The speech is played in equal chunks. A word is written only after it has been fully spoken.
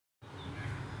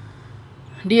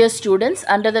Dear students,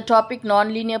 under the topic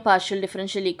nonlinear partial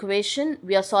differential equation,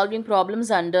 we are solving problems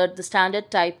under the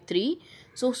standard type 3.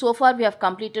 So far we have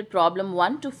completed problem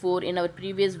 1 to 4 in our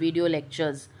previous video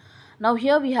lectures. Now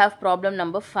here we have problem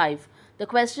number 5. The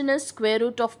question is square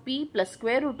root of p plus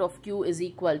square root of q is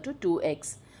equal to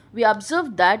 2x. We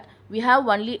observed that we have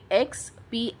only x,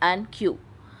 p and q.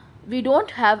 We don't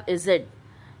have z.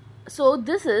 So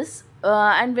this is,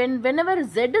 whenever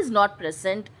z is not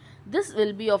present, this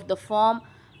will be of the form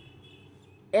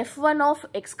f1 of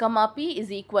x comma p is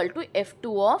equal to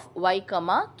f2 of y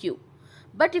comma q.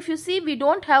 But if you see, we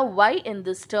don't have y in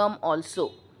this term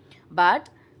also. But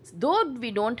though we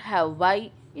don't have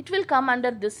y, it will come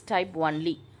under this type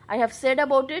only. I have said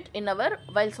about it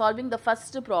while solving the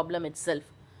first problem itself.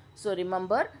 So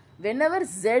remember, whenever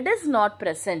z is not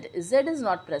present,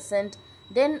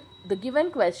 then the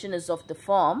given question is of the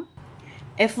form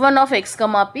f1 of x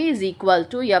comma p is equal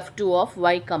to f2 of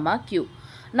y comma q.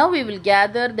 Now we will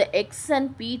gather the x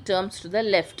and p terms to the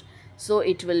left. So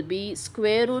it will be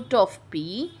square root of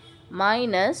p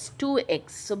minus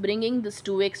 2x. So bringing this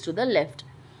 2x to the left.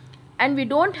 And we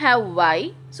don't have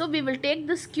y. So we will take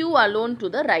this q alone to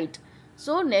the right.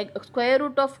 So square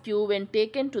root of q when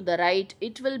taken to the right,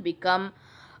 it will become,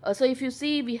 so if you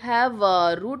see, we have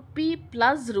root p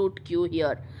plus root q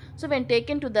here. So when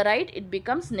taken to the right, it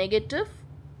becomes negative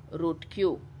root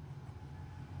q.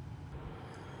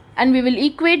 And we will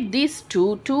equate these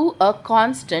two to a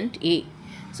constant a.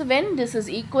 So when this is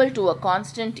equal to a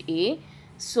constant a,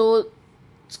 so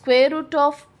square root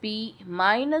of p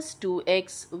minus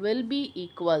 2x will be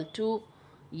equal to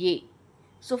a.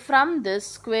 So from this,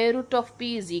 square root of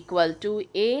p is equal to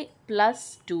a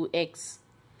plus 2x.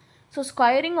 So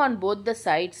squaring on both the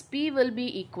sides, p will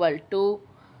be equal to,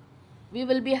 we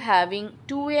will be having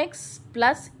 2x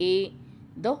plus a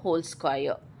the whole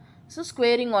square. So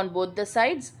squaring on both the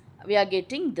sides, we are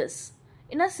getting this.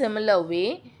 In a similar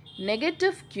way,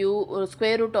 negative q or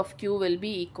square root of q will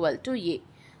be equal to a.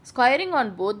 Squaring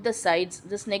on both the sides,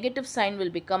 this negative sign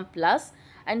will become plus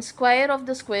and square of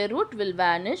the square root will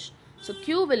vanish. So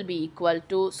q will be equal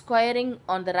to, squaring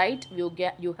on the right,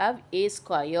 you have a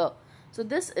square. So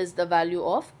this is the value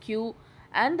of q,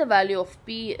 and the value of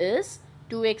p is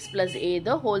 2x plus a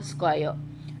the whole square.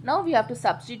 Now we have to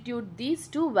substitute these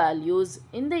two values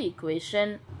in the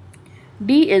equation.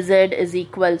 dz is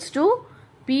equals to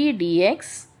p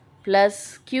dx plus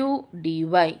q dy.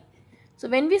 So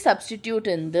when we substitute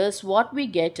in this, what we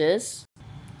get is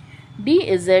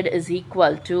dz is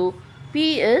equal to,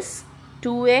 p is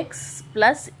 2x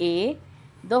plus a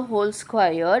the whole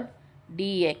squared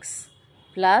dx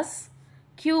plus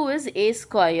q is a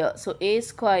square, so a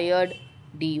squared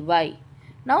dy.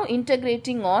 Now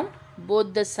integrating on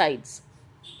both the sides.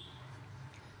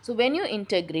 So when you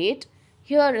integrate,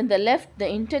 here in the left, the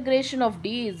integration of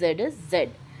dz is z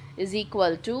is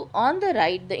equal to, on the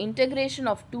right, the integration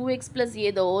of 2x plus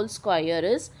a the whole square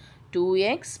is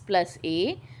 2x plus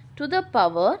a to the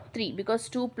power 3, because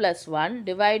 2 plus 1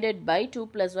 divided by 2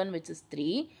 plus 1, which is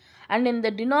 3. And in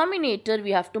the denominator,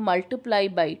 we have to multiply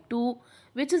by 2,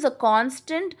 which is a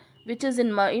constant which is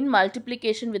in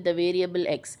multiplication with the variable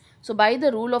x. So by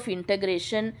the rule of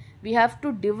integration, we have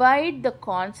to divide the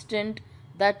constant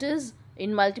that is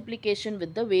in multiplication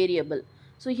with the variable.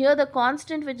 So here the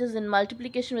constant which is in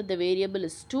multiplication with the variable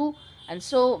is 2, and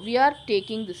so we are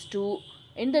taking this 2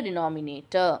 in the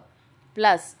denominator,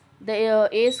 plus the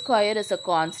a square is a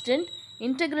constant,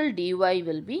 integral dy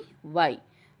will be y,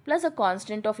 plus a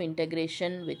constant of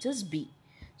integration which is b.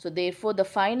 So therefore the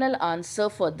final answer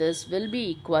for this will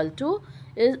be equal to,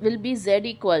 z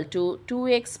equal to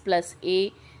 2x plus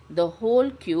a the whole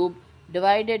cube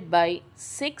divided by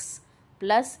 6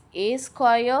 plus a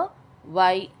square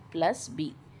y plus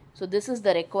b. So this is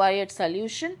the required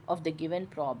solution of the given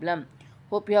problem.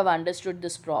 Hope you have understood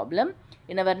this problem.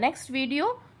 In our next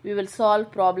video, we will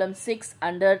solve problem 6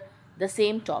 under the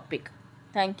same topic.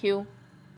 Thank you.